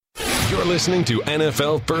You're listening to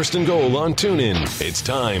NFL First and Goal on TuneIn. It's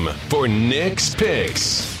time for Nick's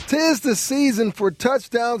Picks. 'Tis the season for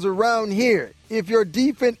touchdowns around here. If your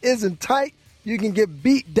defense isn't tight, you can get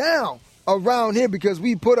beat down around here because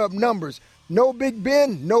we put up numbers. No Big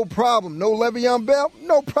Ben, no problem. No Le'Veon Bell,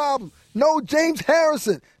 no problem. No James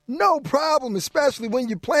Harrison, no problem, especially when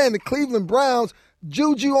you're playing the Cleveland Browns.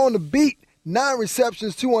 Juju on the beat, 9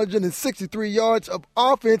 receptions, 263 yards of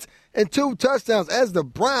offense, and 2 touchdowns as the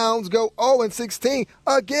Browns go 0-16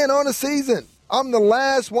 again on the season. I'm the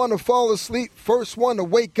last one to fall asleep, first one to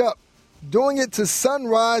wake up. Doing it to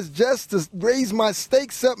sunrise just to raise my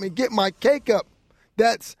stakes up and get my cake up.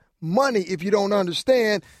 That's money if you don't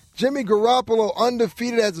understand. Jimmy Garoppolo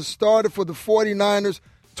undefeated as a starter for the 49ers,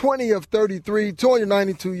 20 of 33,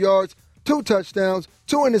 292 yards, 2 touchdowns,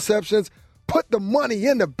 2 interceptions. Put the money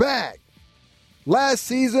in the bag. Last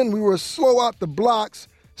season, we were slow out the blocks,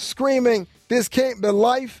 screaming, this can't be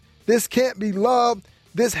life, this can't be love,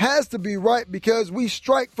 this has to be right because we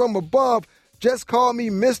strike from above. Just call me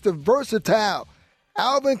Mr. Versatile.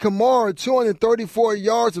 Alvin Kamara, 234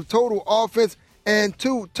 yards of total offense and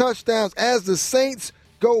 2 touchdowns as the Saints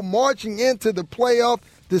go marching into the playoff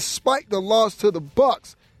despite the loss to the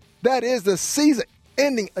Bucs. That is the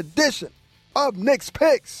season-ending edition of Nick's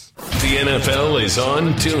Picks. The NFL is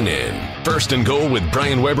on TuneIn. First and Goal with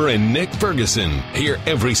Brian Weber and Nick Ferguson. Hear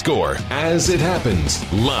every score as it happens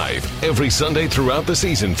live every Sunday throughout the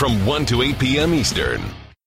season from 1 to 8 p.m. Eastern.